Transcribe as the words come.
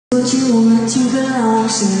told you want to belong,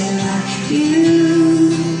 so they like you.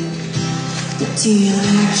 But do you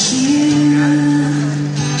like you?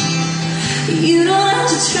 You don't have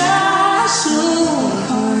to try so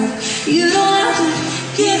hard. You don't have to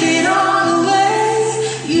give it all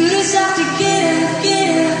away. You just have to get up, get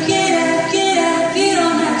up, get up, get up. You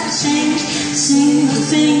don't have to change a single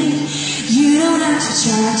thing. You don't have to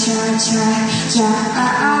try, try, try,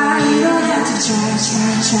 try. You don't have to try,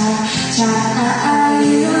 try, try, try.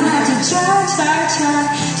 You don't have to try, try, try,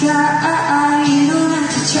 try. You don't have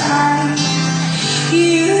to try. You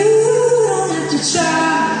don't have to try.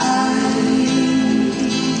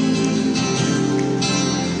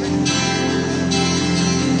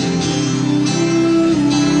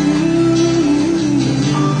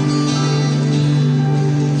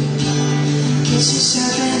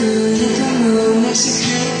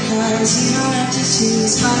 You don't have to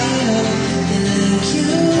choose my love. They like you,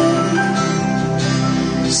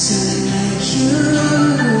 so they like you.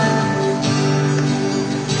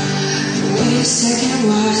 Wait a second,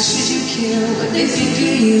 why should you care what they think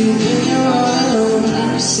of you when you're all alone in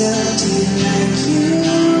yourself? Do you like you?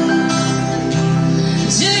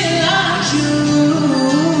 Do you like you?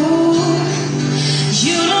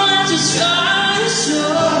 You don't have to try so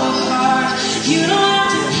hard. You don't have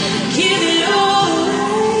to give it all.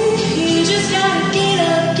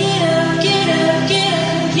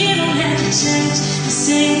 Change a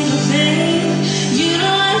single thing. You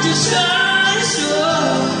don't have to try so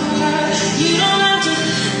hard. You don't have to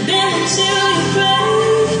bend until you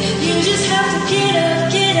break. You just have to get up,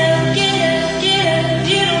 get up, get up, get up.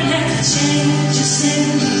 You don't have to change a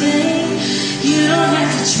single thing. You don't have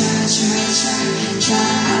to try, try, try,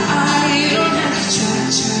 try. You don't have to try,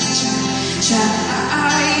 try, try, try.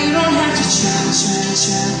 You don't have to try, try,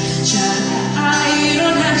 try, try. You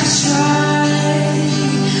don't have to try.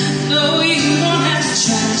 No, you don't have to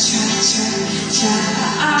try, try, try, try.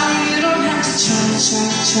 You don't have to try, try,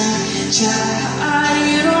 try, try.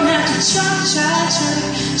 You don't have to try, try, try,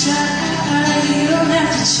 try. You don't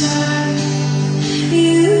have to try.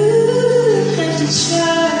 You don't have to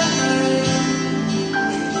try.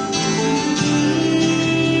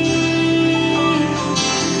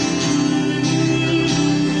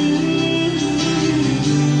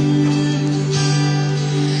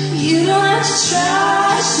 You don't have to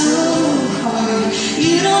try so hard.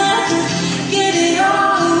 You don't have to give it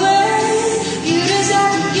all away. You just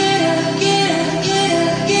have to get up, get up, get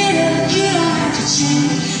up, get up. You don't have to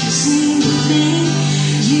change a single thing.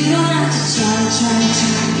 You don't have to try, try,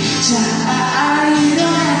 try, try. You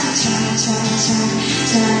don't have to try, try, try,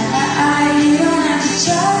 try. You don't have to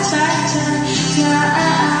try, try, try,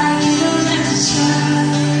 try. You don't have to try.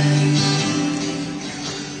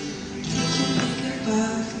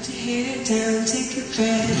 Head down, take a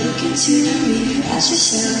breath, look into the mirror, ask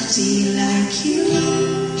yourself, do you like you?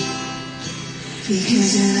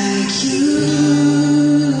 Because I like you.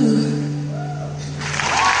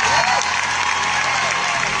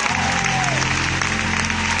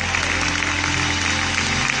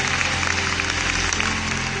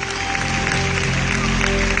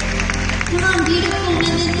 Come on, beautiful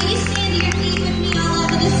women, will you stand to your feet with me all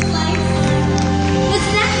over this place? Was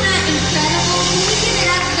that not incredible? Can we give it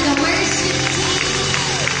up for the worship team?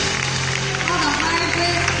 All the hard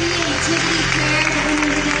work, creativity, prayer that went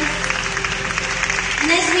into this. And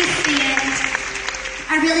as we stand,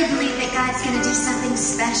 I really believe that God's going to do something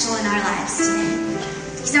special in our lives today.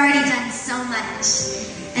 He's already done so much.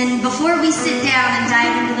 And before we sit down and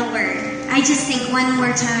dive into the Word, I just think one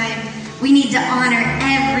more time, we need to honor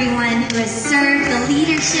everyone who has served the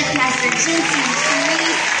leadership, Pastor Jensen and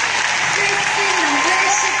Sharice, Kristen, the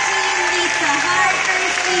worship team, Lisa Harper,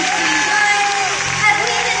 Cece Ryan. Have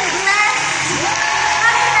we been blessed?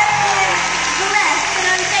 I have been blessed, and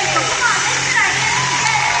I'm thankful. Come on, let's put our hands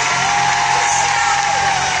together to shout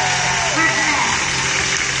our blessed.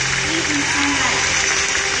 Thank you so much.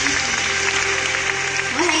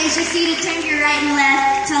 Well, hey, as you're seated, turn to your right and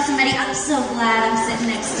left. Tell somebody, I'm so glad I'm sitting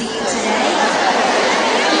next to you today. I'm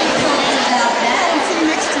pumped about that. I'm sitting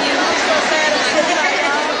next to you. I'm so sad.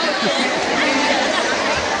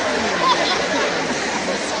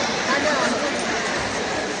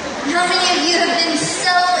 How many of you have been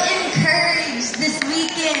so encouraged this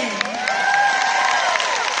weekend?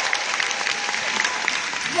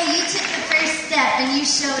 Hey, you took the first step and you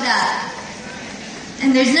showed up.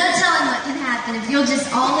 And there's no telling what can happen if you'll just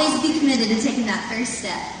always be committed to taking that first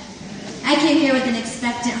step. I came here with an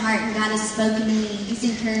expectant heart, and God has spoken to me. He's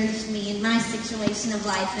encouraged me in my situation of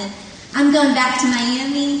life. And I'm going back to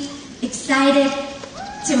Miami, excited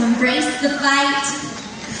to embrace the fight,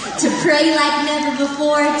 to pray like never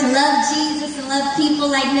before, to love Jesus and love people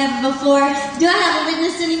like never before. Do I have a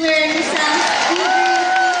witness anywhere in this house? Do you agree with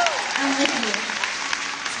me? I'm with you.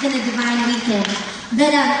 It's been a divine weekend.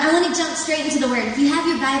 But I want to jump straight into the Word. If you have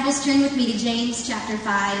your Bibles, turn with me to James chapter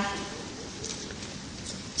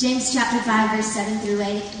 5. James chapter 5, verse 7 through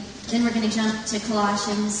 8. Then we're going to jump to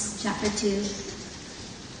Colossians chapter 2.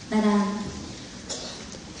 But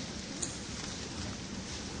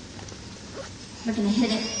we're going to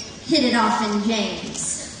hit it off in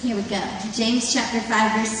James. Here we go. James chapter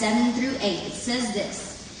 5, verse 7 through 8. It says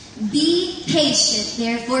this. Be patient,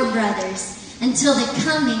 therefore, brothers, until the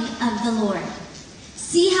coming of the Lord.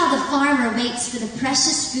 See how the farmer waits for the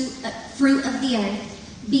precious fruit of the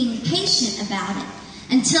earth, being patient about it,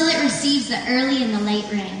 until it receives the early and the late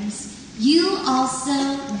rains. You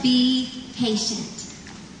also be patient.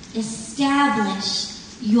 Establish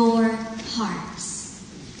your hearts,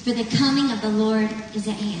 for the coming of the Lord is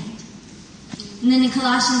at hand. And then in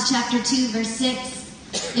Colossians chapter 2, verse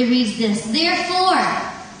 6, it reads this. Therefore,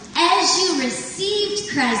 as you received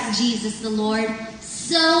Christ Jesus the Lord,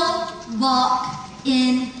 so walk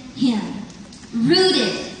in him,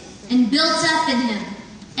 rooted and built up in him,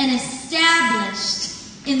 and established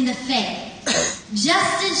in the faith,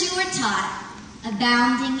 just as you were taught,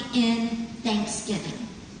 abounding in thanksgiving.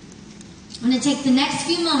 I'm going to take the next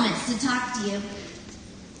few moments to talk to you.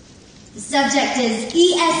 The subject is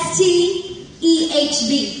ESTEHB.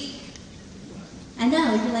 I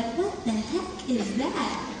know, you're like, what the heck is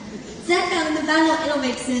that? Is that found in the Bible? It'll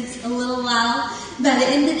make sense a little while. By the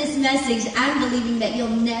end of this message, I'm believing that you'll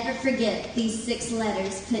never forget these 6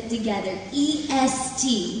 letters put together.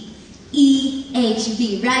 ESTEHB.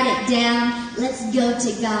 Write it down. Let's go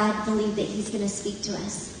to God. Believe that he's going to speak to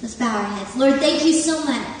us. Let's bow our heads. Lord, thank you so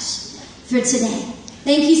much for today.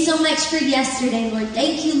 Thank you so much for yesterday, Lord.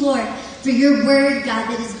 Thank you, Lord, for your word, God,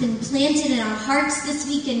 that has been planted in our hearts this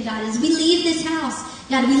weekend, God. As we leave this house,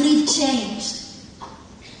 God, we leave changed.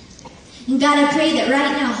 And God, I pray that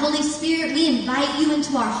right now, Holy Spirit, we invite you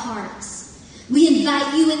into our hearts. We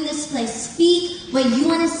invite you in this place. Speak what you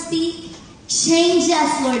want to speak. Change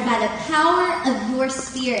us, Lord, by the power of your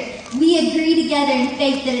Spirit. We agree together in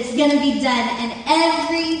faith that it's going to be done. And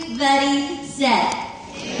everybody said,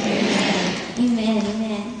 amen. Amen,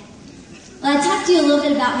 amen. Well, I talked to you a little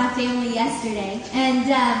bit about my family yesterday. And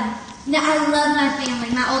now I love my family.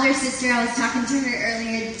 My older sister, I was talking to her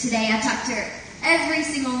earlier today. I talked to her every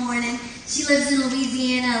single morning. She lives in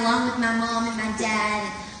Louisiana along with my mom and my dad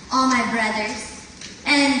and all my brothers.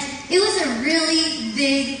 And it was a really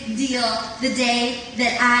big deal the day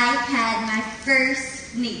that I had my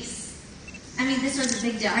first niece. I mean, this was a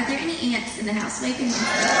big deal. Are there any aunts in the house? Wave your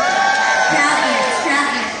hands. Proud aunts.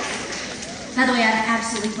 By the way, I've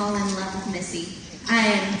absolutely fallen in love with Missy. I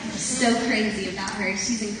am so crazy about her.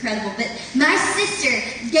 She's incredible. But my sister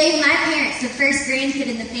gave my parents the first grandkid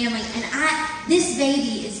in the family, and this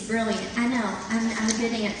baby is brilliant. I know. I'm a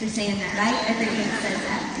good aunt for saying that, right? Every aunt says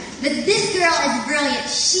that. But this girl is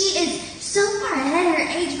brilliant. She is so far ahead of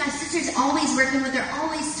her age. My sister's always working with her,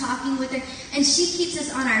 always talking with her, and she keeps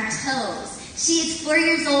us on our toes. She is 4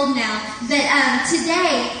 years old now. But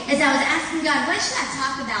today, as I was asking God, what should I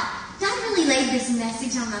talk about? God really laid this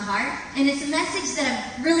message on my heart, and it's a message that I've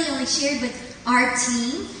really only shared with our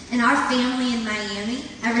team and our family in Miami.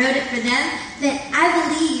 I wrote it for them, that I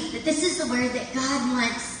believe that this is the word that God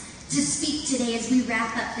wants to speak today as we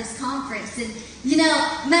wrap up this conference. And, you know,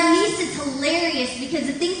 my niece is hilarious because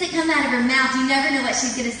the things that come out of her mouth, you never know what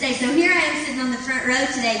she's going to say. So here I am sitting on the front row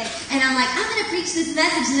today, and I'm like, I'm going to preach this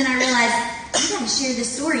message, and then I realized, I've got to share this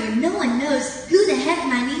story, and no one knows who the heck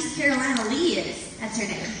my niece Carolina Lee is. That's her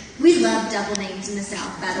name. We love double names in the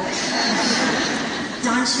South, by the way.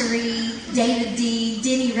 Dawnchere, David D,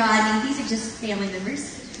 Denny Rodney, these are just family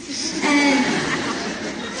members. And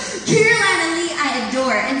Carolina Lee I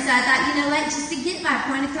adore. And so I thought, you know what, just to get my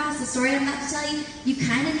point across, the story I'm about to tell you, you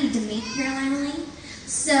kind of need to meet Carolina Lee.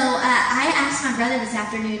 So I asked my brother this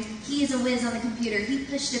afternoon. He is a whiz on the computer. He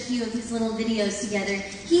pushed a few of his little videos together.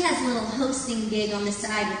 He has a little hosting gig on the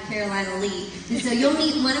side with Carolina Lee. And so you'll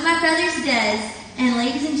meet one of my brothers, Des. And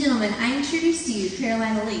ladies and gentlemen, I introduce to you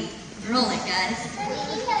Carolina Lee. Roll it, guys.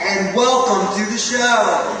 And welcome to the show.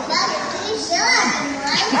 Welcome to the show,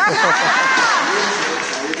 everyone.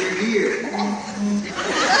 You're here.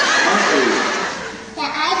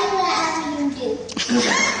 That I do whatever you do.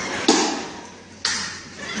 Okay.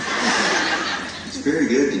 It's very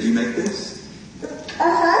good. Did you make this?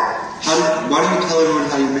 Uh-huh. Why don't you tell everyone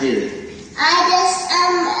how you made it? I just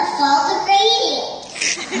followed the grading.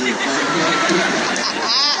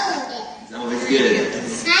 Oh, it's good.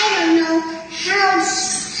 I don't know how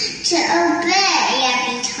to obey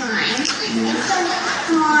every time. It's so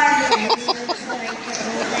hard.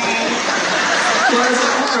 Why is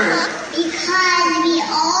it hard? Because we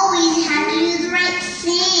always have to do the right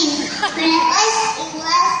thing. But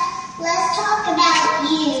let's talk about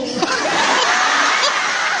you.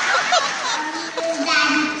 Does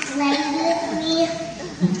Daddy play with me?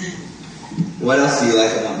 What else do you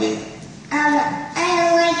like about me? I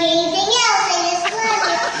don't like anything else. I just love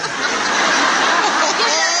it.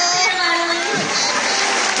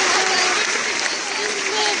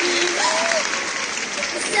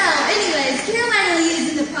 So, anyways, Carolina Lee is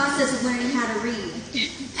in the process of learning how to read.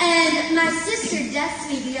 And my sister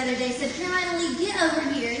Destiny the other day said, Carolina Lee, get over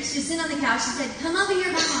here. She was sitting on the couch. She said, come over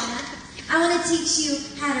here by Mama. I want to teach you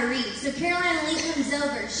how to read. So Carolina Lee comes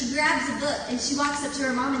over. She grabs a book and she walks up to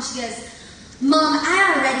her mom and she goes, Mom,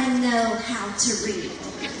 I already know how to read.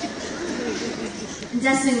 And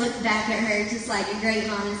Destiny looked back at her just like a great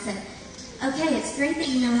mom and said, okay, it's great that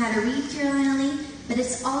you know how to read, Carolina Lee, but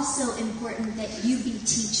it's also important that you be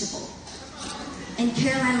teachable. And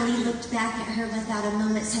Carolina Lee looked back at her without a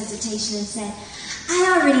moment's hesitation and said,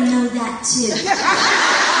 I already know that too.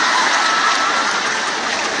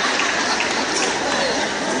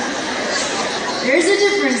 There's a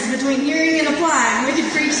difference between hearing and applying. We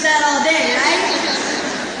could preach that all day, right?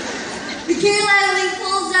 The Carolina Lee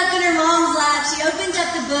pulls up in her mom's lap. She opens up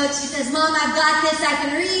the book. She says, Mom, I've got this. I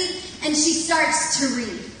can read. And she starts to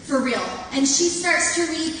read, for real. And she starts to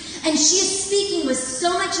read, and she is speaking with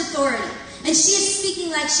so much authority. And she is speaking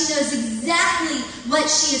like she knows exactly what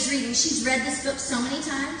she is reading. She's read this book so many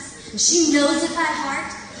times. She knows it by heart.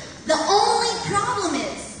 The only problem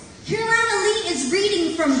is, Carolina Lee is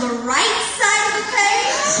reading from the right side of the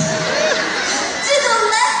page to the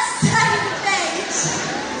left side of the page.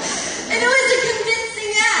 And it was a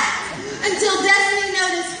convincing act until Destiny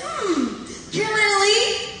noticed, Carolina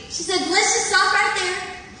Lee, she said, let's just stop right there.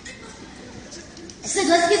 She said,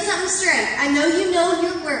 let's get something straight. I know you know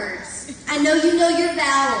your words. I know you know your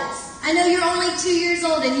vowels. I know you're only 2 years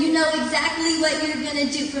old and you know exactly what you're going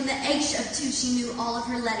to do. From the age of 2, she knew all of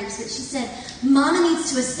her letters. But she said, Mama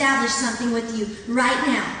needs to establish something with you right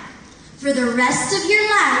now. For the rest of your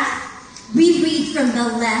life, we read from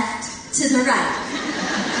the left to the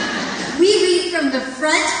right. We read from the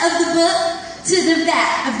front of the book to the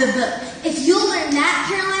back of the book. If you'll learn that,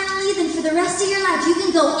 Carolina Lee, then for the rest of your life, you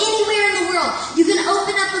can go anywhere in the world. You can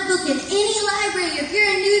open up a book in any library. If you're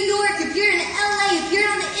in New York, if you're in LA, if you're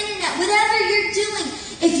on the internet, whatever you're doing,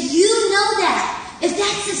 if you know that, if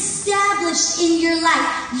that's established in your life,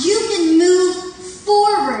 you can move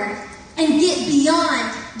forward and get beyond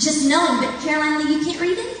just knowing. But Carolina Lee, you can't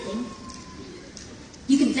read anything.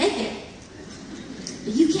 You can fake it,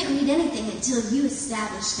 but you can't read anything until you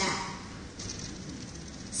establish that.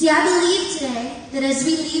 See, I believe today that as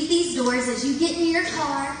we leave these doors, as you get in your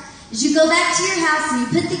car, as you go back to your house and you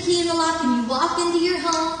put the key in the lock and you walk into your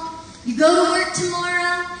home, you go to work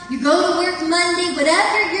tomorrow, you go to work Monday,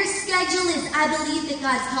 whatever your schedule is, I believe that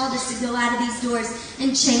God's called us to go out of these doors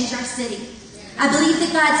and change our city. I believe that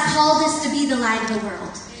God's called us to be the light of the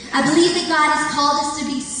world. I believe that God has called us to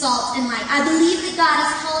be salt and light. I believe that God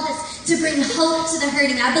has called us to bring hope to the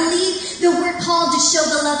hurting. I believe that we're called to show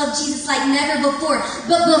the love of Jesus like never before.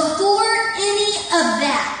 But before any of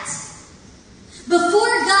that,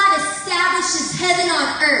 before God establishes heaven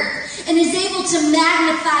on earth and is able to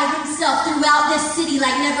magnify himself throughout this city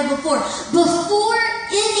like never before, before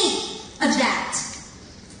any of that,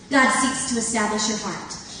 God seeks to establish your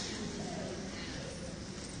heart.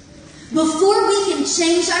 Before we can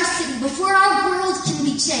change our city, before our world can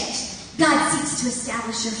be changed, God seeks to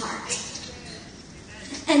establish your heart.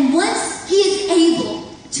 And once he is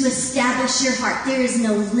able to establish your heart, there is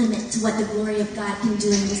no limit to what the glory of God can do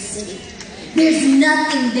in this city. There's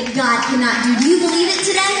nothing that God cannot do. Do you believe it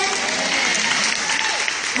today?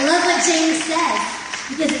 I love what James says,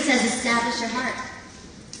 because it says, establish your heart.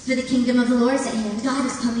 For the kingdom of the Lord is at hand. God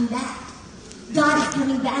is coming back. God is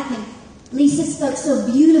coming back, and Lisa spoke so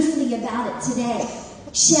beautifully about it today,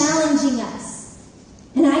 challenging us.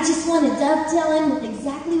 And I just want to dovetail in with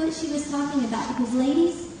exactly what she was talking about, because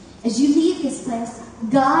ladies, as you leave this place,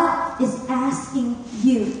 God is asking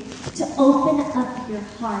you to open up your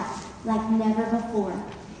heart like never before.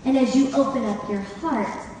 And as you open up your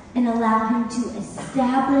heart and allow him to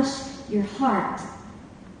establish your heart,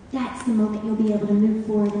 that's the moment you'll be able to move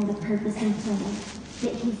forward in the purpose and plan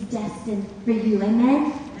that he's destined for you.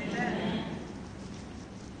 Amen?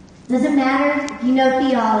 Doesn't matter if you know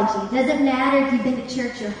theology. Doesn't matter if you've been to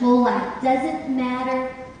church your whole life. Doesn't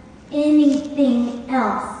matter anything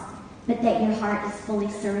else but that your heart is fully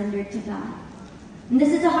surrendered to God. And this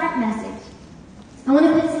is a heart message. I want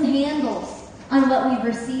to put some handles on what we've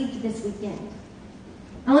received this weekend.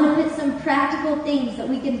 I want to put some practical things that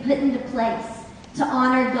we can put into place to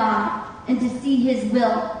honor God and to see His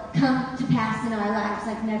will come to pass in our lives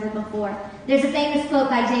like never before. There's a famous quote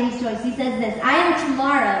by James Joyce. He says this: "I am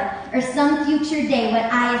tomorrow or some future day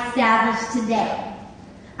what I established today.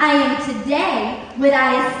 I am today what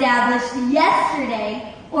I established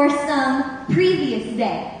yesterday or some previous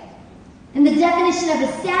day." And the definition of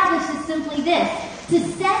established is simply this: to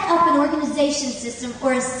set up an organization system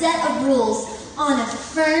or a set of rules on a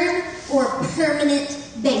firm or permanent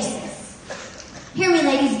basis. Hear me,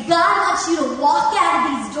 ladies. God wants you to walk out of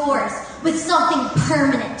these doors with something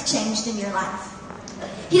permanent changed in your life.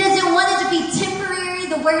 He doesn't want it to be temporary,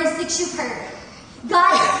 the words that you've heard.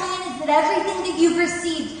 God's plan is that everything that you've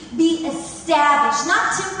received be established,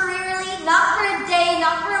 not temporarily, not for a day,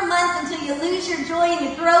 not for a month until you lose your joy and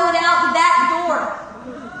you throw it out the back door.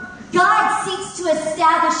 God seeks to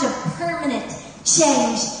establish a permanent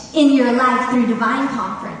change in your life through divine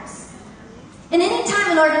conference. And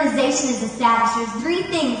anytime an organization is established, there's three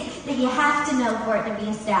things that you have to know for it to be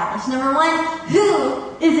established. Number one,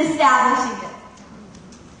 who is establishing it?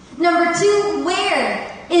 Number two, where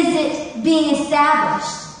is it being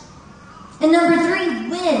established? And number three,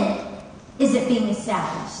 when is it being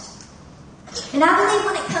established? And I believe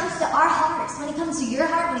when it comes to our hearts, when it comes to your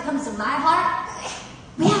heart, when it comes to my heart,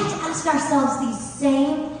 we have to ask ourselves these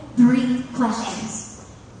same three questions.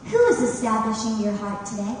 Who is establishing your heart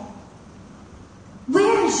today?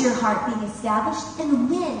 Where is your heart being established? And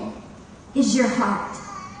when is your heart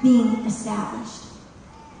being established?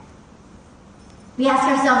 We ask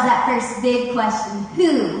ourselves that first big question: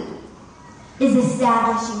 who is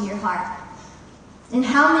establishing your heart? And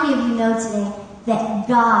how many of you know today that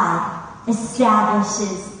God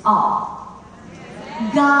establishes all?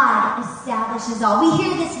 God establishes all. We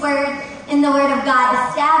hear this word in the Word of God.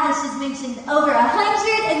 Establish is mentioned over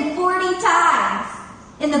 140 times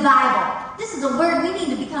in the Bible. This is a word we need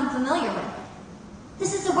to become familiar with.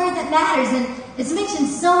 This is a word that matters, and it's mentioned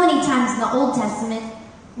so many times in the Old Testament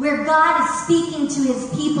where God is speaking to His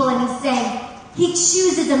people and He's saying, He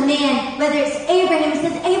chooses a man, whether it's Abraham. He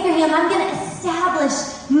says, "Abraham, I'm going to establish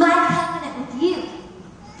my covenant with you.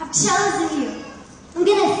 I've chosen you. I'm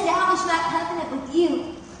going to establish my covenant with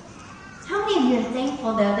you." How many of you are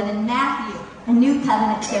thankful, though, that in Matthew, a new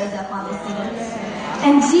covenant shows up on the scene?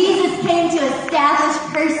 And Jesus came to establish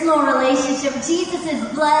personal relationship.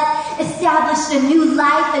 Jesus' blood established a new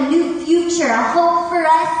life, a new future, a hope for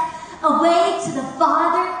us, a way to the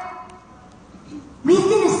Father. We've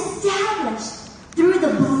been established through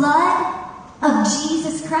the blood of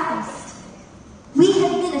Jesus Christ. We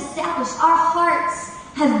have been established. Our hearts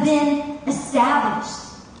have been established.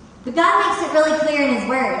 But God makes it really clear in His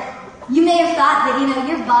Word. You may have thought that,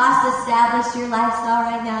 your boss established your lifestyle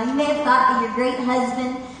right now. You may have thought that your great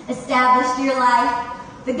husband established your life.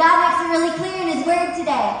 But God makes it really clear in His Word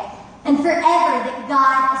today and forever that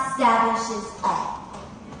God establishes all.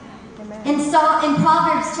 In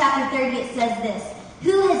Proverbs chapter 30 it says this: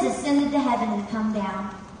 "Who has ascended to heaven and come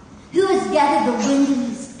down? Who has gathered the wind in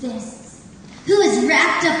His fists? Who has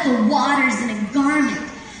wrapped up the waters in a garment?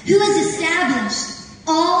 Who has established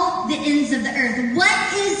all the ends of the earth?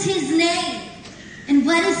 What is His name? And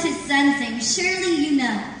what is His Son's name?" Surely you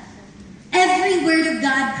know. Every word of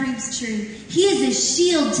God proves true. He is a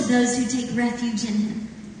shield to those who take refuge in Him.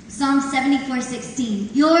 Psalm 74:16.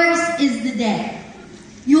 "Yours is the day,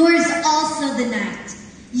 yours also the night.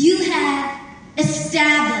 You have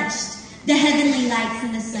established the heavenly lights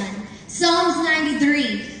in the sun." Psalms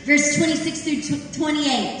 93, verse 26 through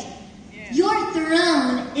 28. "Your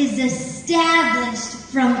throne is established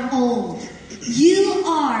from old. You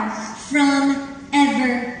are from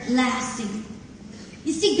everlasting."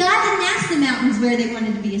 You see, God didn't ask the mountains where they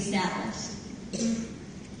wanted to be established.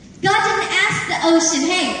 God didn't ask the ocean,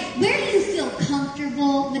 "Hey, where do you feel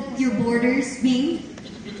comfortable with your borders being?"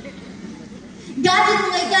 God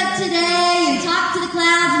didn't wake up today and talk to the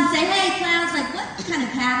clouds and say, "Hey, clouds, what kind of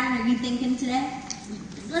pattern are you thinking today?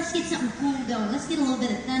 Let's get something cool going. Let's get a little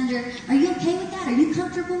bit of thunder. Are you okay with that? Are you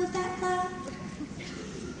comfortable with that, cloud?"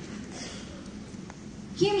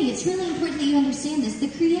 Hear me, it's really important that you understand this. The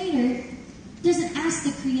Creator doesn't ask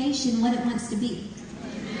the creation what it wants to be.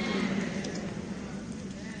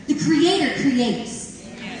 The Creator creates.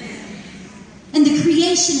 And the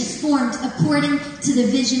creation is formed according to the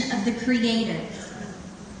vision of the Creator.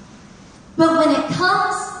 But when it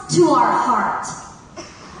comes to our heart,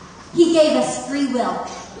 He gave us free will.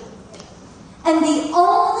 And the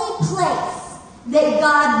only place that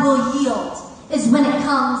God will yield is when it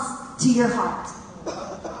comes to your heart.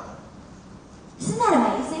 Isn't that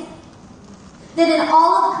amazing? That in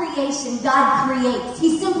all of creation, God creates.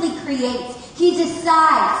 He simply creates. He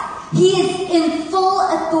decides. He is in full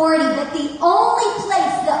authority. But the only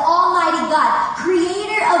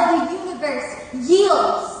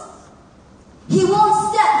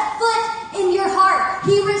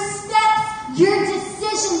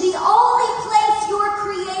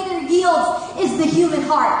the human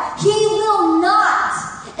heart. He will not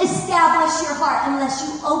establish your heart unless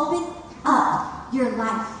you open up your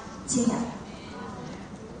life to Him.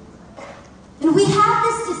 And we have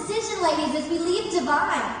this decision, ladies, as we leave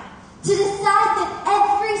Divine, to decide that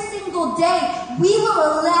every single day we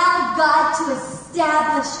will allow God to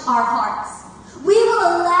establish our hearts. We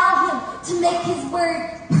will allow Him to make His word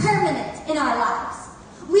permanent in our lives.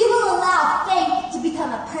 We will allow faith to become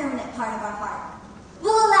a permanent part of our heart.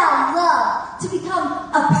 We'll allow love to become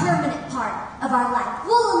a permanent part of our life.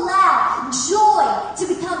 We'll allow joy to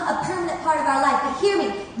become a permanent part of our life. But hear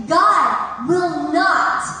me, God will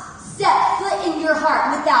not step foot in your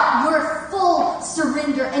heart without your full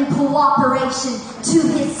surrender and cooperation to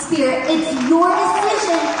His Spirit. It's your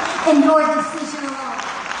decision and your decision alone.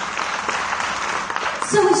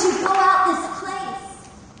 So as you go out this place,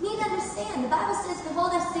 you need to understand, the Bible says, behold,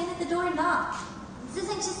 I stand at the door and knock. This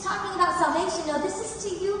isn't just talking about salvation. No, this is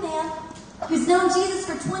to you, man, who's known Jesus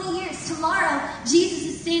for 20 years. Tomorrow, Jesus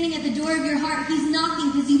is standing at the door of your heart. He's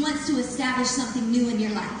knocking because He wants to establish something new in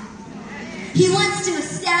your life. He wants to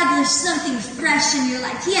establish something fresh in your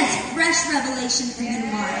life. He has fresh revelation for you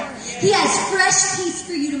tomorrow. He has fresh peace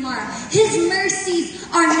for you tomorrow. His mercies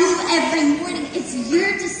are new every morning. It's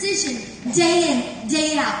your decision, day in,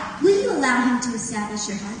 day out. Will you allow Him to establish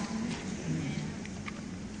your heart?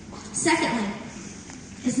 Secondly,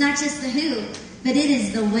 it's not just the who, but it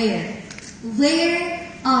is the where. Where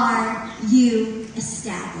are you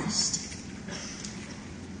established?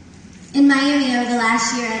 In Miami over the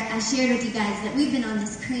last year, I shared with you guys that we've been on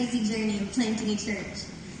this crazy journey of planting a church.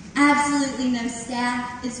 Absolutely no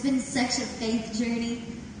staff. It's been such a faith journey.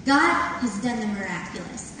 God has done the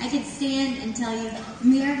miraculous. I could stand and tell you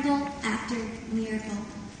miracle after miracle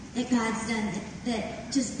that God's done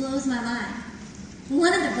that just blows my mind.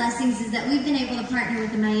 One of the blessings is that we've been able to partner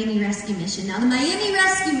with the Miami Rescue Mission. Now, the Miami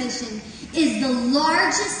Rescue Mission is the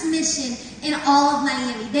largest mission in all of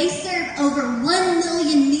Miami. They serve over 1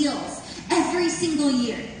 million meals every single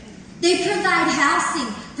year. They provide housing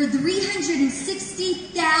for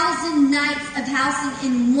 360,000 nights of housing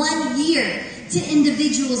in 1 year to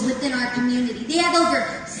individuals within our community. They have over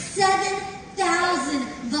 7,000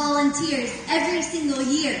 volunteers every single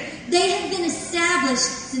year. They have been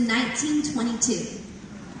established since 1922.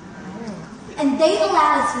 And they've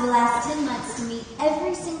allowed us for the last 10 months to meet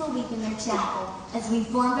every single week in their chapel as we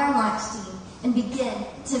formed our launch team and begin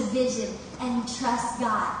to vision and trust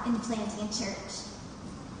God in planting a church.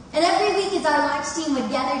 And every week as our launch team would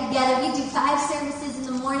gather together, we'd do 5 services in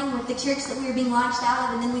the morning with the church that we were being launched out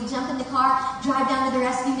of, and then we'd jump in the car, drive down to the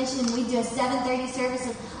rescue mission, and we'd do a 7:30 service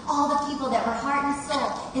with all the people that were heart and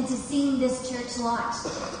soul into seeing this church launched.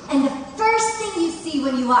 And the first thing you see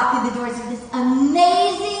when you walk through the doors of this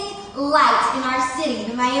amazing light in our city,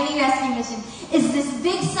 the Miami Rescue Mission, is this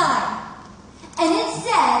big sign. And it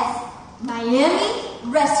says, Miami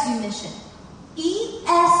Rescue Mission.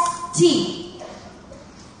 EST.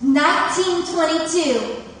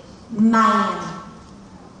 1922, Miami.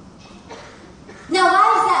 Now, why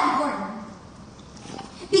is that important?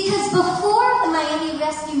 Because before the Miami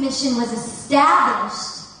Rescue Mission was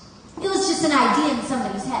established, it was just an idea in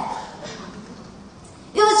somebody's head.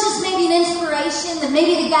 It was just maybe an inspiration that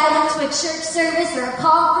maybe the guy went to a church service or a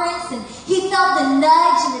conference and he felt the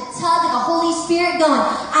nudge and the tug of the Holy Spirit going,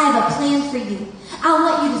 I have a plan for you. I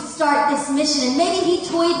want you to start this mission. And maybe he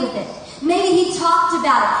toyed with it. Maybe he talked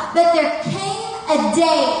about it. But there came a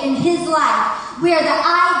day in his life where the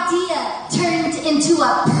idea turned into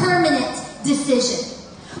a permanent decision.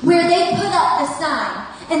 Where they put up a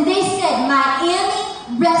sign and they said, Miami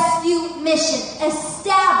Rescue Mission,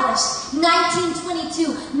 established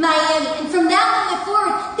 1922, Miami. And from that moment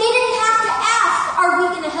forward, they didn't have to ask, are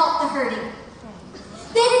we going to help the hurting?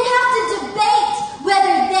 They didn't have to debate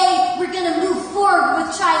whether they were going to move forward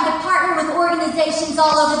with trying to partner with organizations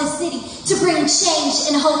all over the city to bring change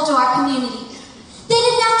and hope to our community. They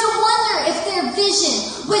didn't have to wonder if their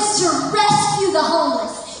vision was to rescue the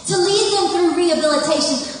homeless, to lead them through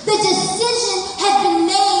rehabilitation. The decision had been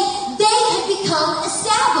made. They had become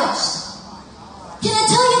established. Can I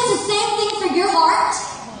tell you it's the same thing for your heart?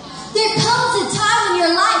 There comes a time in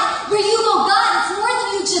your life where you go, God, it's more than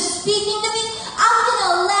you just speaking to me. I'm going to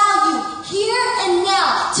allow you here and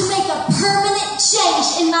now to make a permanent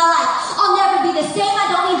change in my life. I'll never be the same. I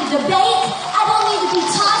don't need to debate. I don't need to be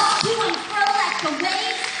tossed to and fro like the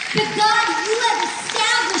waves. But God, you have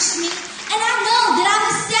established me, and I know that I'm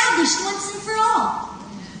established once and for all.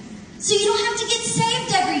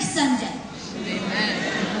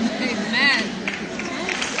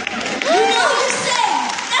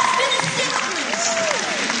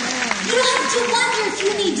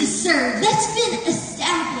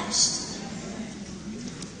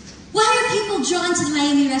 people drawn to the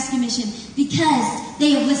Miami Rescue Mission? Because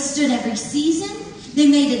they have withstood every season. They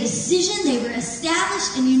made a decision. They were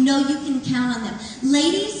established, and you know you can count on them.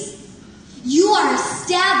 Ladies, you are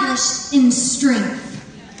established in strength.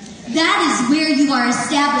 That is where you are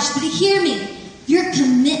established. But hear me, your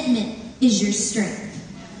commitment is your strength.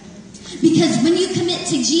 Because when you commit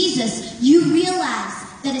to Jesus, you realize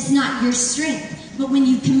that it's not your strength. But when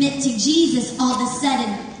you commit to Jesus, all of a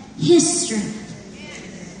sudden, His strength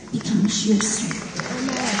becomes your strength.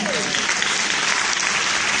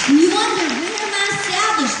 And you wonder, when am I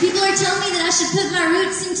established? People are telling me that I should put my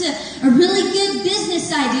roots into a really good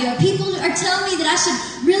business idea. People are telling me that I should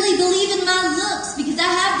really believe in my looks because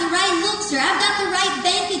I have the right looks or I've got the right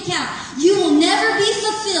bank account. You will never be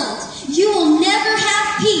fulfilled. You will never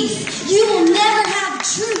have peace. You will never have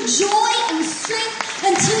true joy and strength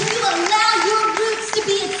until you allow your roots to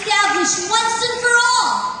be established once and for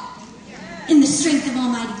all in the strength of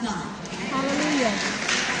Almighty God. Hallelujah.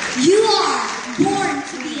 You are born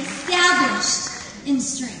to be established in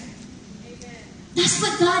strength. That's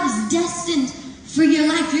what God is destined for your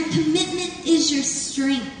life. Your commitment is your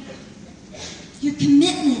strength. Your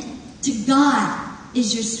commitment to God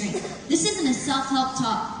is your strength. This isn't a self-help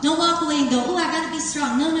talk. Don't walk away and go, oh, I got to be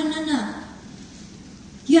strong. No.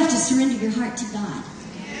 You have to surrender your heart to God.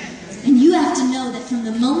 And you have to know that from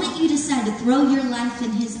the moment you decide to throw your life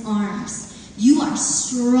in His arms, you are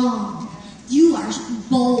strong. You are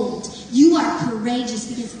bold. You are courageous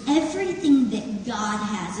because everything that God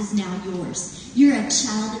has is now yours. You're a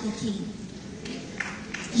child of the King.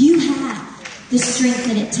 You have the strength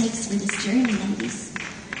that it takes for this journey, ladies.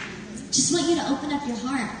 Just want you to open up your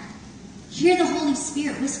heart. Hear the Holy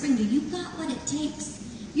Spirit whispering to you, you've got what it takes.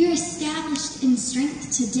 You're established in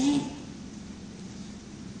strength today.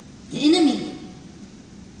 The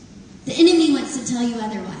enemy wants to tell you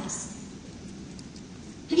otherwise.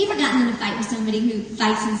 Have you ever gotten in a fight with somebody who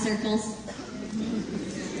fights in circles?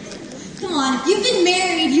 Come on, if you've been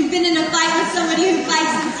married, you've been in a fight with somebody who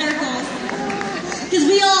fights in circles. Because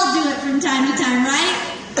we all do it from time to time, right?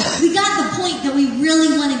 We got the point that we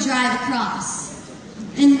really want to drive across.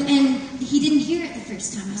 And he didn't hear it the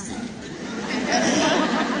first time I said it.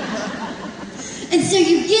 And so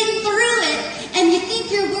you're getting through it, and you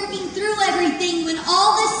think you're working through everything, when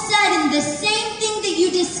all of a sudden, the same thing that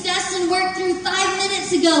you discussed and worked through 5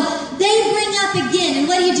 minutes ago, they bring up again. And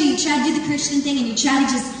what do? You try to do the Christian thing, and you try to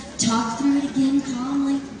just talk through it again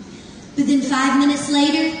calmly. But then 5 minutes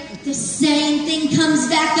later, the same thing comes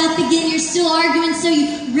back up again. You're still arguing, so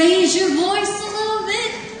you raise your voice a little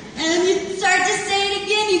bit, and you start to say it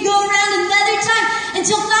again. You go around another time,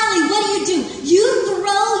 until finally, what do? You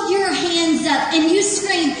throw your hands up, and you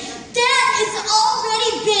scream, that has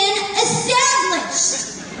already been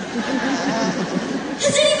established.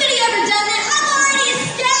 Has anybody ever done that? I've already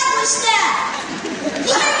established that.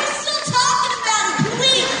 Why are you still talking about it? Can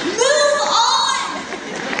we move on?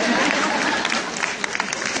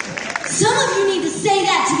 Some of you need to say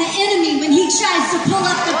that to the enemy when he tries to pull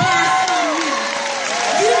up the past on you.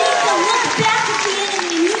 You need to look back at the enemy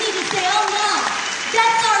and you need to say, oh no,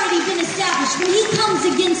 that's already been established. When he comes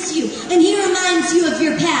against you and he reminds you of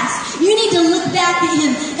your past, you need to look back at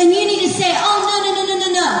him and you need to say, oh no.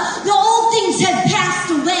 The old things have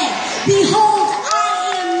passed away. Behold,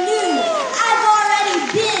 I am new. I've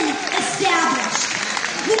already been established.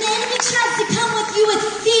 When the enemy tries to come with you with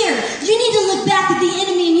fear, you need to look back at the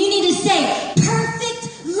enemy and you need to say,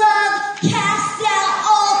 perfect love casts out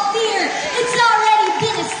all fear. It's already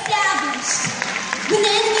been established. When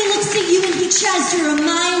the enemy looks at you and he tries to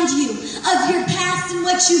remind you of your past and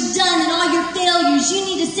what you've done and all your failures, you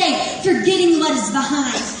need to say, forgetting what is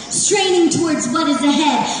behind, straining towards what is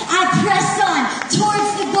ahead. I press on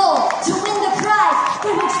towards the goal to win the prize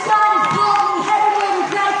for which God has called me heavenward in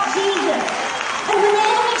Christ Jesus. And when the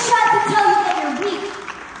enemy tries to tell you that you're weak,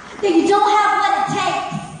 that you don't have what it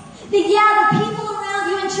takes, that the people around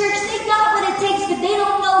you in church, they got what it takes, but they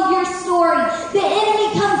don't know your story. The enemy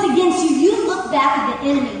comes against you. You look back at the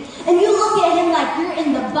enemy and you look at him like you're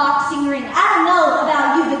in the boxing ring. I don't know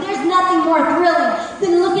about you, but there's nothing more thrilling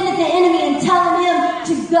than looking at the enemy and telling him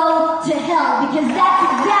to go to hell, because that's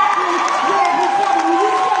exactly where he's heading.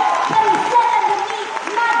 You say, but he said unto me,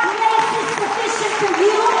 my grace is sufficient for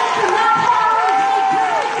you, for my power is made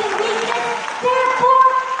perfect in weakness. Therefore,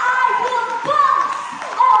 I will boast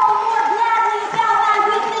all the more gladly about my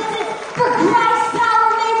weaknesses, for Christ's power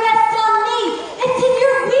may rest on me. It's in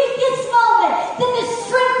your weakest moment that the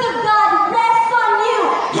strength of God rests on you.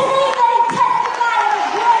 Can anybody testify of His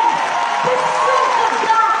grace? The strength of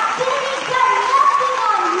God. The enemy's got nothing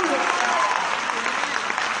on you.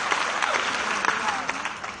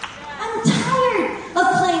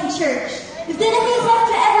 If the enemy's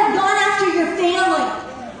ever gone after your family,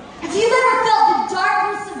 if you've ever felt the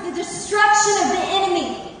darkness of the destruction of the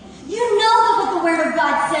enemy, you know that what the Word of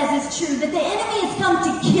God says is true, that the enemy has come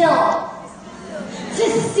to kill, to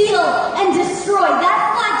steal, and destroy.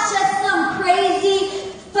 That's not just some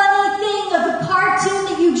crazy, funny thing of a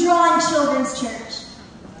cartoon that you draw in children's church.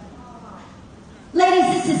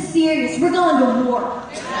 Ladies, this is serious. We're going to war.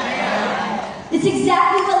 It's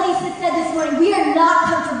exactly what Lisa said this morning. We are not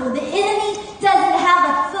comfortable. The enemy doesn't have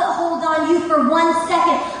a foothold on you for 1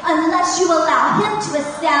 second unless you allow him to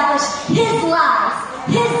establish his lies,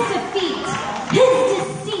 his defeat, his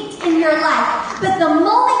deceit in your life. But the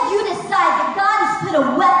moment you decide that God has put a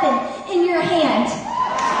weapon in your hand,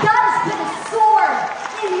 God has put a sword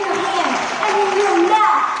in your hand and in your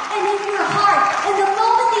mouth and in your heart, and the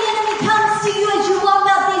moment the enemy comes to you as you walk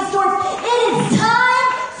out these doors, it is time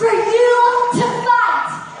for you to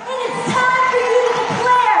fight. It is time for you to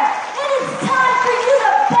declare. It is time for you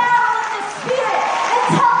to battle in the Spirit and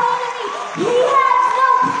tell the enemy he has no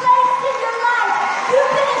place in your life.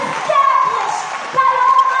 You've been established by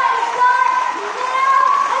Almighty God now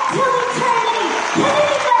until eternity. Can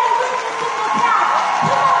anybody witness in this house?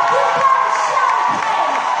 Come on, give God a shout of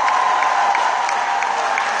praise.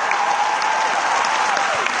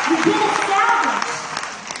 You've been established.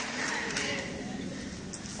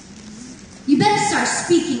 You better start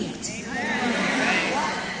speaking it.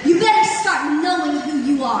 You better start knowing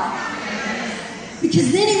who you are.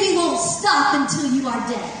 Because the enemy won't stop until you are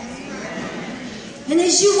dead. And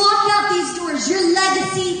as you walk out these doors, your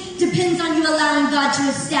legacy depends on you allowing God to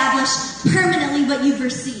establish permanently what you've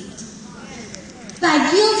received. By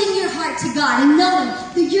yielding your heart to God and knowing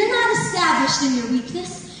that you're not established in your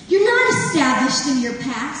weakness, you're not established in your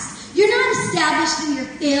past, you're not established in your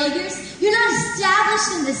failures, you're not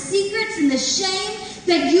established in the secrets and the shame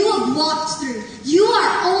that you have walked through. You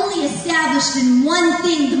are only established in one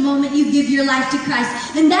thing the moment you give your life to Christ,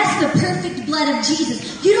 and that's the perfect blood of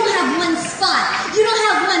Jesus. You don't have one spot. You don't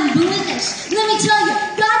have one blemish. Let me tell you,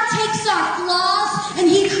 God takes our flaws and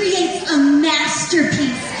He creates a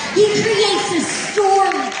masterpiece. He creates a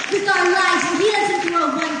story with our lives, and He doesn't throw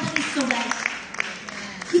one piece away.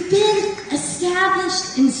 You've been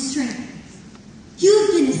established in strength.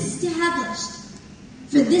 You've been established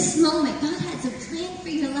for this moment. God has a plan for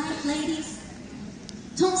your life, ladies.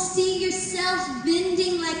 Don't see yourself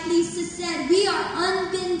bending like Lisa said. We are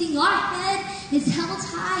unbending. Our head is held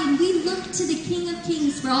high, and we look to the King of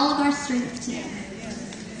Kings for all of our strength today.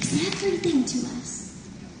 He's everything to us.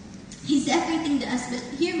 He's everything to us. But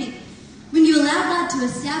hear me. When you allow God to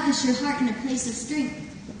establish your heart in a place of strength,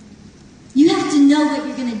 you have to know what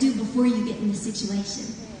you're going to do before you get in the situation.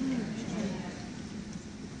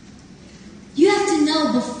 You have to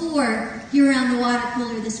know before you're around the water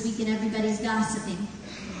cooler this week and everybody's gossiping.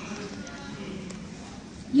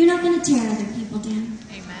 You're not going to tear other people down.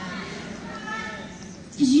 Amen.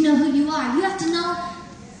 Because you know who you are. You have to know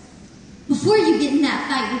before you get in that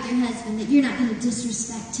fight with your husband that you're not going to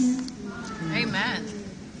disrespect him. Amen.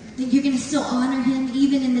 That you're going to still honor him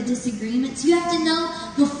even in the disagreements. You have to know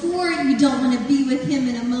before you don't want to be with him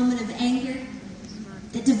in a moment of anger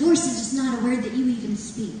that divorce is just not a word that you even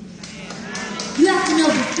speak. You have to know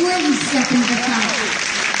before you step into the fight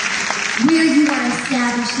where you are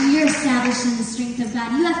established, and you're established in the strength of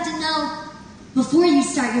God. You have to know before you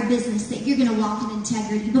start your business that you're going to walk in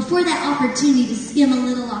integrity. Before that opportunity to skim a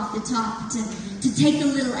little off the top, to take a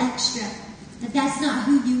little extra, that's not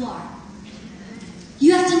who you are.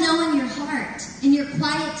 You have to know in your heart, in your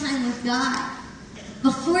quiet time with God,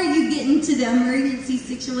 before you get into the emergency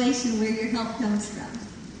situation where your help comes from,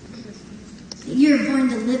 that you're born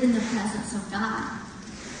to live in the presence of God.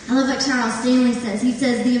 I love what Charles Stanley says. He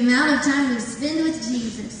says, the amount of time we spend with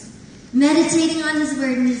Jesus, meditating on His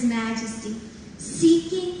Word and His majesty,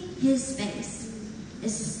 seeking His face,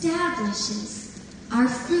 establishes our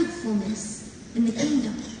fruitfulness in the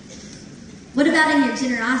kingdom. What about in your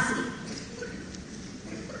generosity?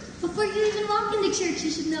 Before you even walk into church, you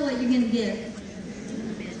should know what you're going to give.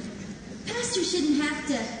 Pastor shouldn't have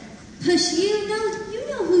to push you. No, you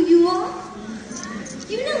know who you are.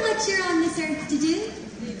 You know what you're on this earth to do.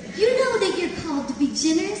 You know that you're called to be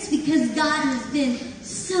generous because God has been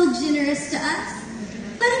so generous to us.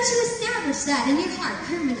 Why don't you establish that in your heart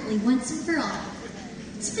permanently once and for all?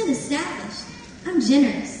 It's been established. I'm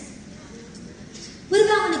generous. What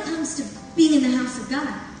about when it comes to being in the house of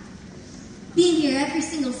God? Being here every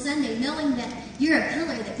single Sunday, knowing that you're a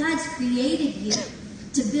pillar, that God's created you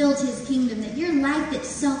to build His kingdom, that your life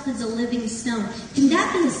itself is a living stone. Can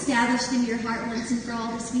that be established in your heart once and for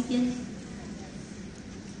all this weekend?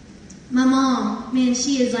 My mom, man,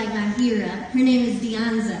 she is like my hero. Her name is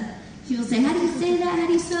Deonza. People say, how do you say that? How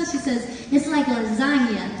do you spell it? She says, it's like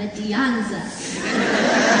lasagna, but Dianza.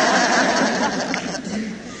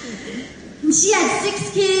 She had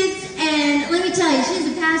 6 kids, and let me tell you,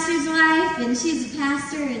 she's a pastor's wife, and she's a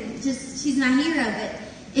pastor, and she's my hero. But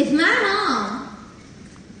if my mom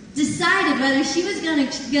decided whether she was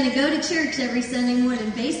gonna go to church every Sunday morning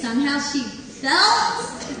based on how she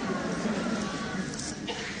felt,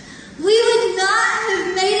 we would not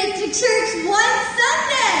have made it to church one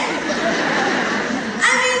Sunday.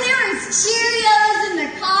 I mean, there was Cheerios in the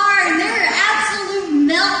car, and there were absolute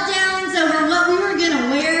meltdowns over what we were going to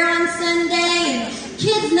wear on Sunday, and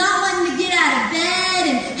kids not wanting to get out of bed,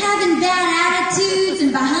 and having bad attitudes,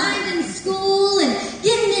 and behind in school, and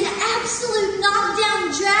getting in absolute knockdown,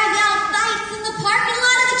 drag-out fights in the parking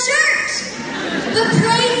lot of the church. But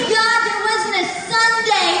praise God, there wasn't a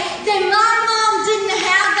Sunday that my mom didn't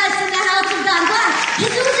have us in the house of God. Why?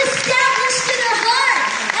 Because it was established in her heart.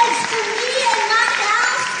 As for me and my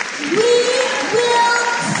house, we will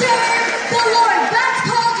serve the Lord. God's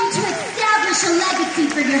called you to establish a legacy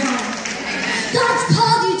for your home. God's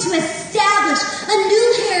called you to establish a new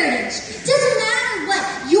heritage. Doesn't matter what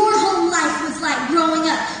your home life was like growing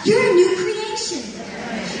up. You're a new creation.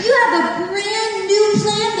 You have a brand new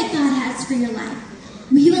plan that God has for your life.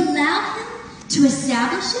 Will you allow Him to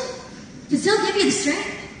establish it? Because He'll give you the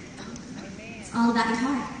strength. It's all about your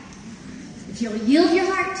heart. If you'll yield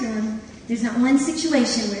your heart to Him, there's not one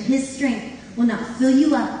situation where His strength will not fill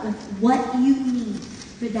you up with what you need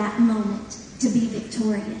for that moment to be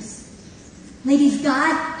victorious. Ladies,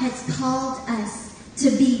 God has called us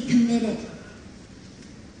to be committed.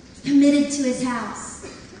 Committed to His house.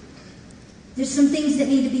 There's some things that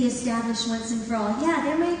need to be established once and for all. Yeah,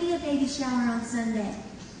 there may be a baby shower on Sunday.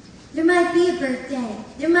 There might be a birthday.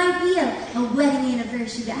 There might be a wedding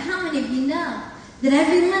anniversary. But how many of you know that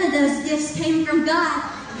every one of those gifts came from God?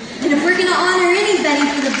 And if we're going to honor anybody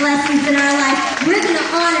for the blessings in our life, we're going to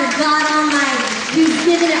honor God Almighty, who's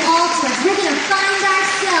given it all to us. We're going to find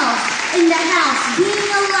ourselves in the house, being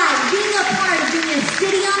a light, being a part of being a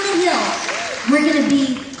city on the hill. We're going to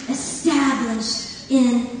be established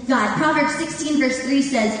in God. Proverbs 16 verse 3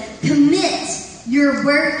 says, commit your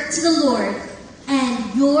work to the Lord,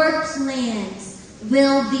 and your plans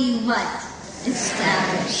will be what?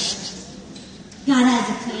 Established. God has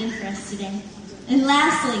a plan for us today. And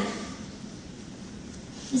lastly,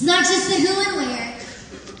 it's not just the who and where,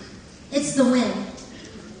 it's the when.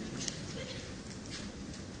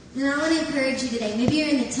 And I want to encourage you today. Maybe you're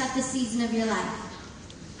in the toughest season of your life.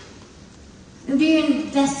 Maybe you're in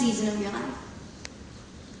the best season of your life.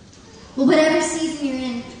 Well, whatever season you're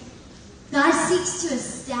in, God seeks to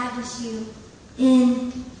establish you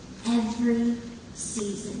in every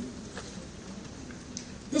season.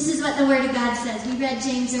 This is what the Word of God says. We read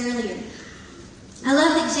James earlier. I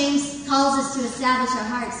love that James calls us to establish our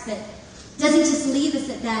hearts, but doesn't just leave us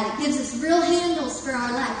at that. It gives us real handles for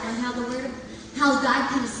our life on how God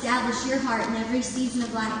can establish your heart in every season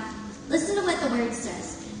of life. Listen to what the Word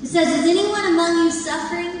says. It says, is anyone among you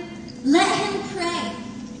suffering? Let him pray.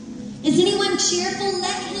 Is anyone cheerful?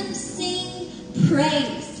 Let him sing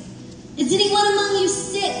praise. Is anyone among you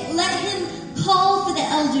sick? Let him call for the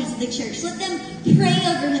elders of the church. Let them pray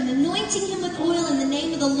over him, anointing him with oil in the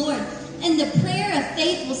name of the Lord. And the prayer of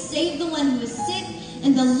faith will save the one who is sick,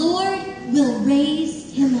 and the Lord will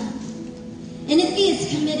raise him up. And if he has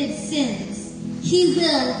committed sins, he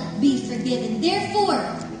will be forgiven.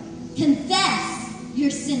 Therefore, confess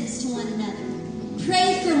your sins to one another.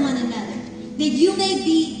 Pray for one another, that you may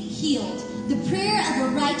be healed. The prayer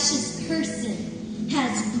of a righteous person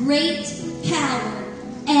has great power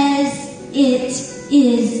as it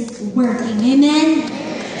is working. Amen?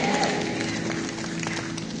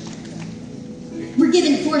 We're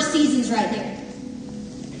given 4 seasons right there.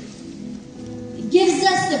 It gives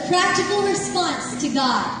us the practical response to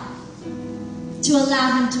God to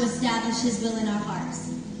allow Him to establish His will in our hearts.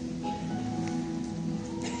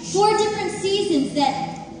 4 different seasons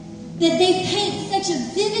that they paint such a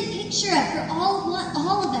vivid picture of for all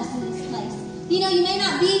of us in this place. You know, you may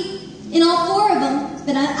not be in all 4 of them,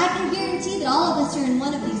 but I can guarantee that all of us are in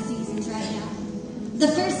one of these seasons right now. The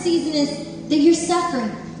first season is that you're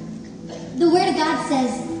suffering. The Word of God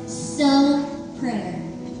says, sow prayer.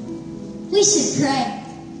 We should pray.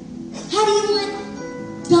 How do you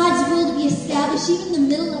want God's will to be established even in the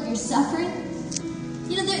middle of your suffering?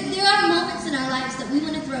 You know, there are moments in our lives that we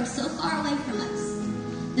want to throw so far away from us.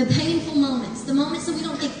 The painful moments, the moments that we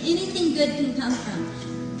don't think anything good can come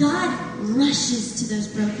from. God rushes to those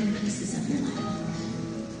broken pieces of your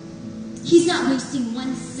life. He's not wasting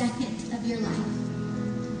 1 second of your life.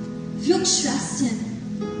 If you'll trust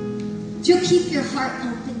Him, if you'll keep your heart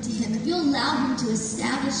open to Him, allow him to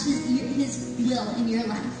establish his will in your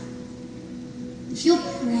life, if you'll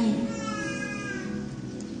pray,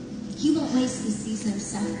 he won't waste this season of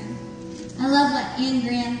suffering. I love what Anne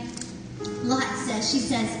Graham Lott says. She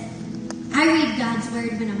says, I read God's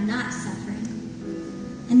word when I'm not suffering,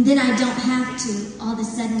 and then I don't have to all of a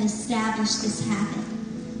sudden establish this habit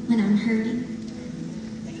when I'm hurting.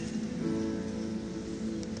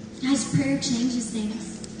 Guys, prayer changes things.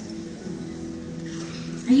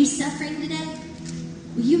 Are you suffering today?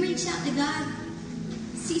 Will you reach out to God?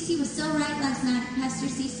 Cece was so right last night, Pastor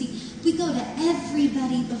Cece. We go to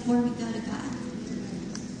everybody before we go to God.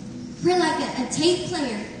 We're like a tape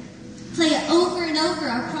player. Play it over and over,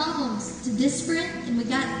 our problems, to this friend, and we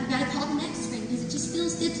got to call the next friend because it just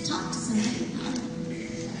feels good to talk to somebody about it.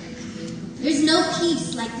 There's no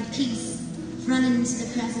peace like the peace of running into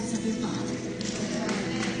the presence of your Father.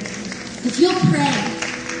 If you'll pray,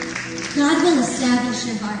 God will establish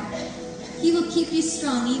your heart. He will keep you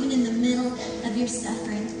strong even in the middle of your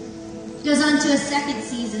suffering. It goes on to a second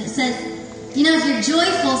season. It says, if you're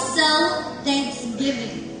joyful, sow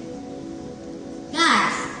thanksgiving.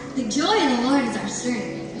 Guys, the joy of the Lord is our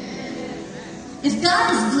strength. If God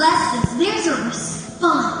has blessed us, there's a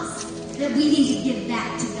response that we need to give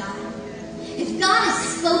back to God. If God has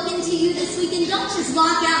spoken to you this weekend, don't just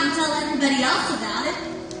walk out and tell everybody else about it.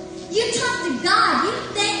 You talk to God. You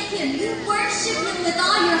thank Him. You worship Him with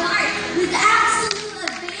all your heart, with absolute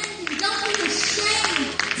abandon. Don't be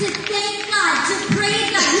ashamed to thank God, to praise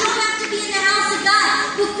God. You don't have to be in the house of God.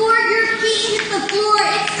 Before your feet hit the floor,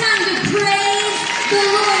 it's time to praise the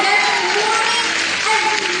Lord. Every morning,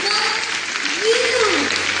 every night,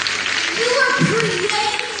 you are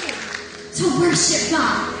created to worship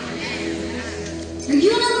God. Are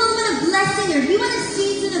you in a moment of blessing? Are you in a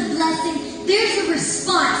season of blessing? There's a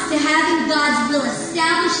response to having God's will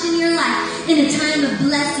established in your life in a time of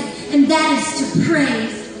blessing, and that is to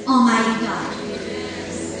praise Almighty God.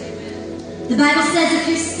 The Bible says if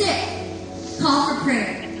you're sick, call for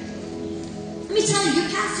prayer. Let me tell you, your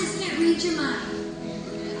pastors can't read your mind.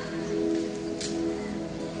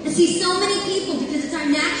 I see so many people, because it's our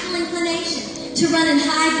natural inclination to run and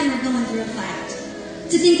hide when we're going through a fight,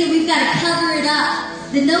 to think that we've got to cover it up,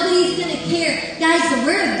 that nobody's going to care. Guys, the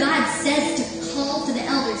Word of God says to call to the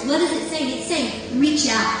elders. What is it saying? It's saying, reach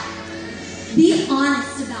out. Be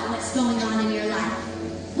honest about what's going on in your life.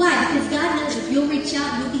 Why? Because God knows if you'll reach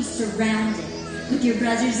out, you'll be surrounded with your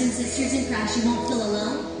brothers and sisters in Christ. You won't feel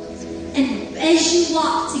alone. And as you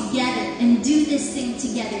walk together and do this thing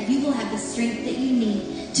together, you will have the strength that you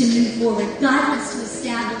need to move forward. God wants to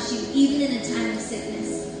establish you even in a time of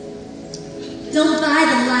sickness. Don't buy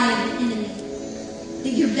the lie of the enemy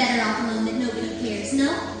that you're better off alone, that nobody cares. No.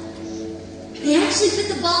 They actually put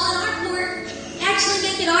the ball in our court, actually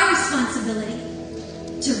make it our responsibility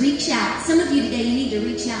to reach out. Some of you today, you need to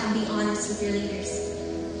reach out and be honest with your leaders.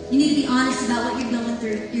 You need to be honest about what you're going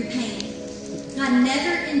through, your pain. God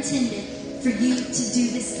never intended for you to do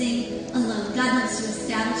this thing alone. God wants to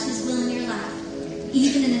establish His will in your life,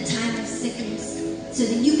 even in a time of sickness, so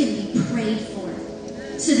that you can be prayed for,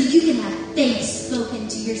 so that you can have faith spoken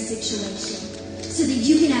to your situation, so that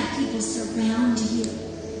you can have people surround you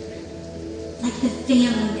like the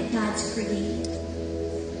family that God's created.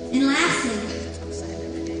 And lastly,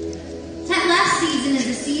 that last season is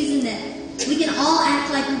a season that we can all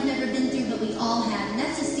act like we've never been through, but we all have. And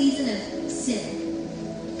that's a season of sin.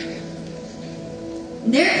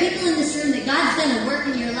 And there are people in this room that God's done a work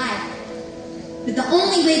in your life. But the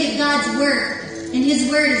only way that God's work and His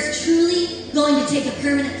Word is truly going to take a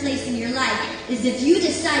permanent place in your life is if you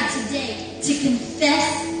decide today to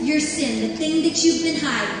confess your sin, the thing that you've been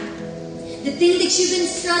hiding, the thing that you've been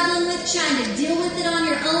struggling with, trying to deal with it on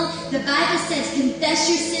your own. The Bible says, confess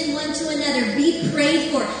your sin one to another. Be prayed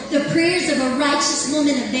for. The prayers of a righteous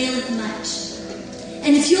woman availeth much.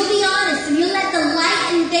 And if you'll be honest and you'll let the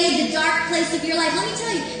light invade the dark place of your life, let me tell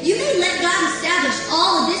you, you may let God establish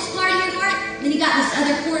all of this part of your heart, then you got this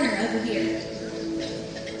other corner over here.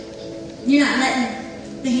 You're not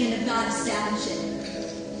letting the hand of God establish it.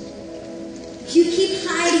 If you keep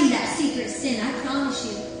hiding that secret sin, I promise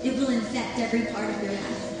you, it will infect every part of your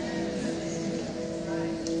life.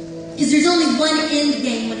 Because there's only one end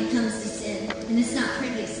game when it comes to sin, and it's not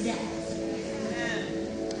pretty, it's death.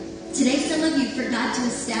 Today, some of you forgot to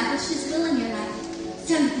establish His will in your life. It's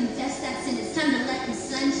time to confess that sin. It's time to let the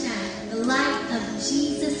sun shine. The light of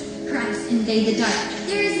Jesus Christ invade the dark.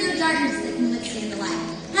 There is no darkness that can withstand the light.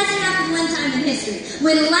 It hasn't happened one time in history.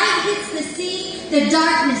 When light hits the sea, the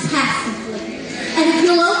darkness has to flee. And if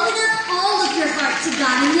you'll open up all of your heart to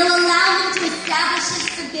God and you'll allow Him to establish His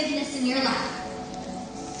forgiveness in your life,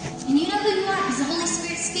 And you know who you are because the Holy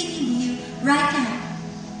Spirit's speaking to you right now.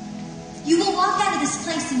 You will walk out of this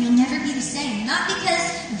place and you'll never be the same. Not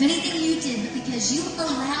because of anything you did, but because you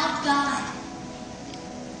allowed God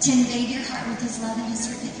to invade your heart with His love and His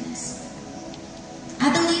forgiveness.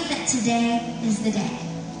 I believe that today is the day.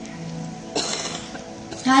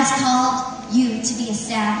 God's called you to be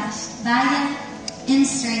established by Him in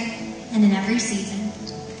strength and in every season.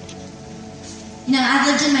 You know, I've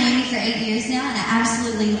lived in Miami for 8 years now, and I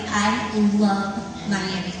love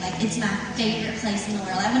Miami. Like, it's my favorite place in the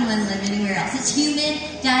world. I wouldn't want to live anywhere else. It's humid.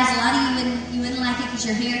 Guys, a lot of you wouldn't like it because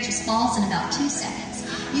your hair just falls in about 2 seconds.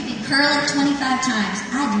 You can curl it 25 times.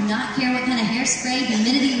 I do not care what kind of hairspray,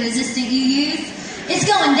 humidity resistant you use. It's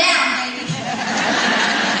going down, baby.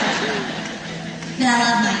 But I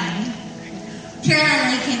love Miami. Caroline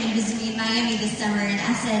Lee came and visited me in Miami this summer, and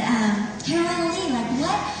I said, Caroline Lee, like,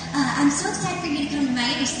 what? I'm so excited for you to come to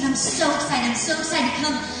Miami. She said, I'm so excited to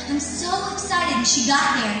come. I'm so excited. And she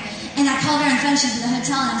got there, and I called her on the phone. She was at the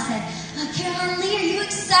hotel, and I said, Caroline Lee, are you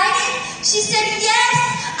excited? She said, yes,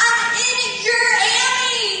 I'm in your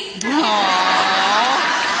Annie. Aww,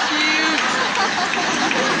 cute.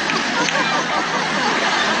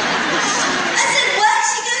 I said, what?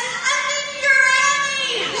 She goes, I'm in your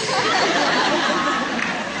Annie.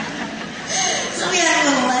 So we had a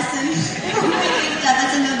little lesson. I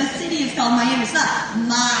said, no, the city is called Miami. It's not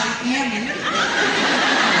Miami.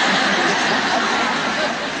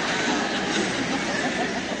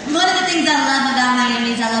 One of the things I love about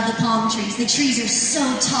Miami is I love the palm trees. The trees are so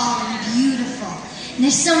tall and beautiful. And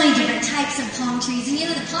there's so many different types of palm trees. And you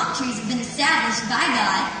know, the palm trees have been established by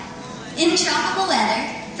God in tropical weather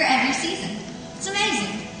for every season. It's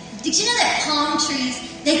amazing. Did you know that palm trees,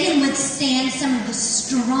 they can withstand some of the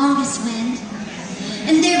strongest wind?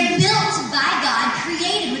 And they're built by God,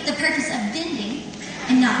 created with the purpose of bending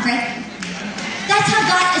and not breaking. That's how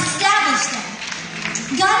God established them.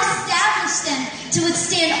 God established them to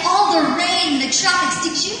withstand all the rain, the tropics.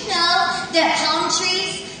 Did you know that palm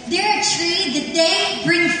trees, they're a tree that they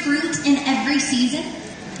bring fruit in every season?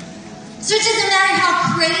 So it doesn't matter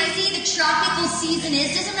how crazy the tropical season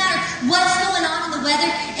is, doesn't matter what's going on in the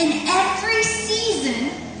weather, in every season,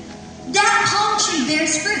 that palm tree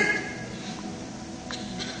bears fruit.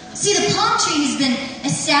 See, the palm tree has been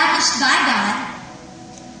established by God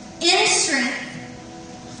in strength,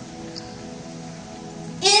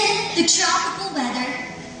 in the tropical weather,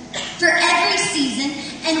 for every season,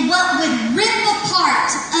 and what would rip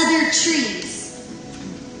apart other trees.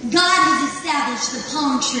 God has established the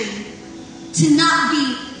palm tree to not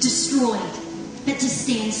be destroyed, but to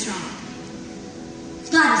stand strong.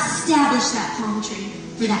 God established that palm tree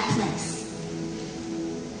for that place.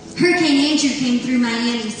 Hurricane Andrew came through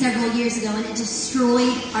Miami several years ago, and it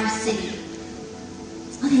destroyed our city.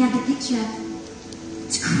 Oh, they have the picture up.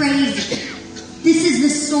 It's crazy. This is the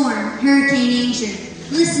storm, Hurricane Andrew.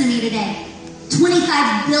 Listen to me today.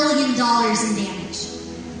 $25 billion in damage.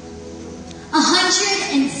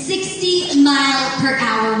 160 mile per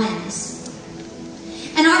hour winds.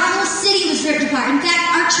 And our whole city was ripped apart. In fact,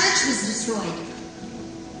 our church was destroyed.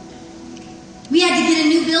 We had to get a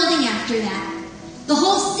new building after that. The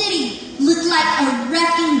whole city looked like a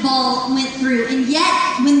wrecking ball went through. And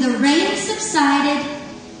yet, when the rain subsided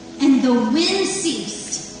and the wind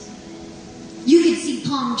ceased, you could see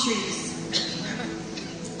palm trees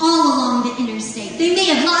all along the interstate. They may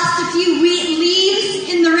have lost a few leaves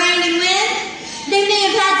in the rain and wind. They may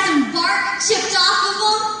have had some bark chipped off of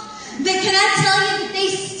them. But can I tell you that they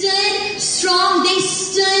stood strong? They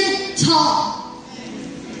stood tall.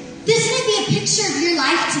 This may be a picture of your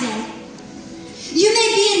life today. You may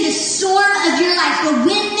be in the storm of your life. The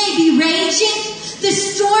wind may be raging. The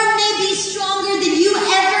storm may be stronger than you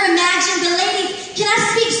ever imagined. But ladies, can I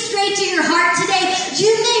speak straight to your heart today?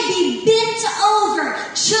 You may be bent over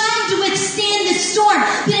trying to withstand the storm.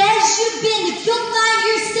 But as you bend, if you'll find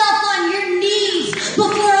yourself on your knees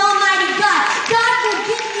before Almighty God, God will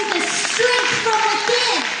give you the strength from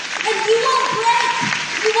within. And you won't break.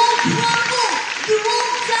 You won't crumble. You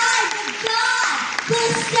won't die. But God will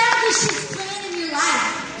establish His plan in your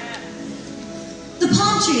life. The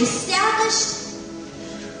palm tree established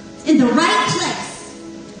in the right place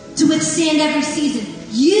to withstand every season.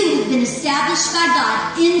 You have been established by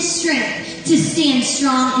God in strength to stand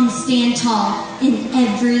strong and stand tall in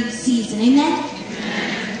every season. Amen?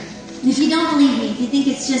 And if you don't believe me, if you think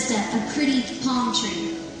it's just a pretty palm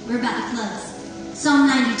tree, we're about to close. Psalm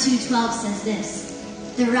 92:12 says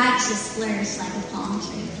this: the righteous flourish like a palm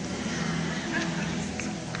tree.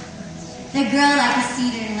 They grow like a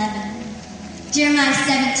cedar in Lebanon. Jeremiah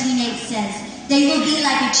 17:8 says, they will be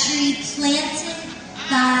like a tree planted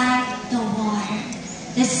by the water.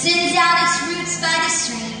 It sends out its roots by the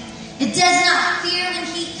stream. It does not fear when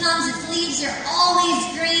heat comes. Its leaves are always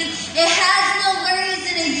green. It has no worries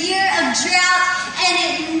in a year of drought, and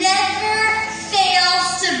it never fails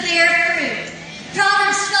to bear fruit.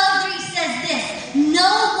 Proverbs 12:3 says this,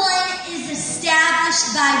 no one is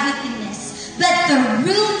established by wickedness, but the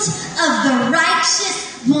root of the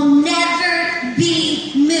righteous will never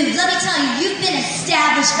be moved. Let me tell you, you've been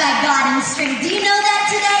established by God in strength. Do you know that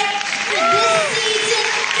today? For this season,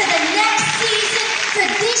 for the next season, for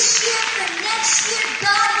this year, for next year,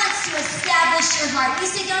 God wants to establish your heart. You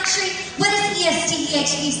say, Dawnchere, what does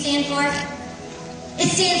ESTEHB stand for?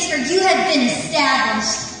 It stands for you have been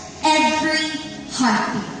established. Every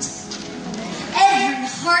heartbeat. Every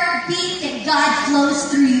heartbeat that God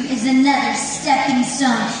flows through you is another stepping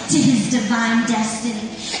stone to His divine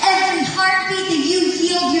destiny. Every heartbeat that you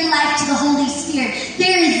yield your life to the Holy Spirit,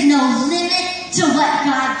 there is no limit to what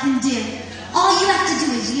God can do. All you have to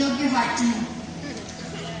do is yield your heart to Him.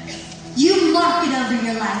 You mark it over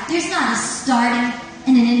your life. There's not a starting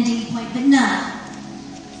and an ending point, but no.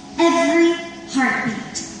 Every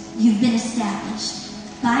heartbeat, you've been established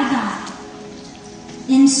by God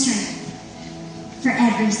in strength for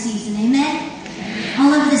every season. Amen?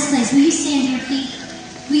 All over this place, will you stand to your feet?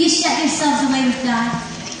 Will you shut yourselves away with God?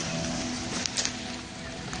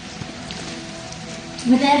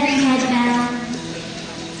 With every head bowed,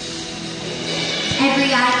 every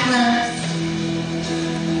eye closed.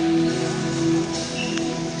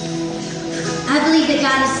 I believe that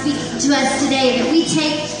God is speaking to us today, that we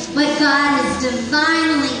take what God has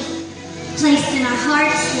divinely placed in our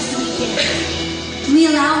hearts this weekend, and we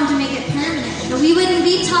allow Him to make it permanent, that we wouldn't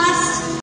be tossed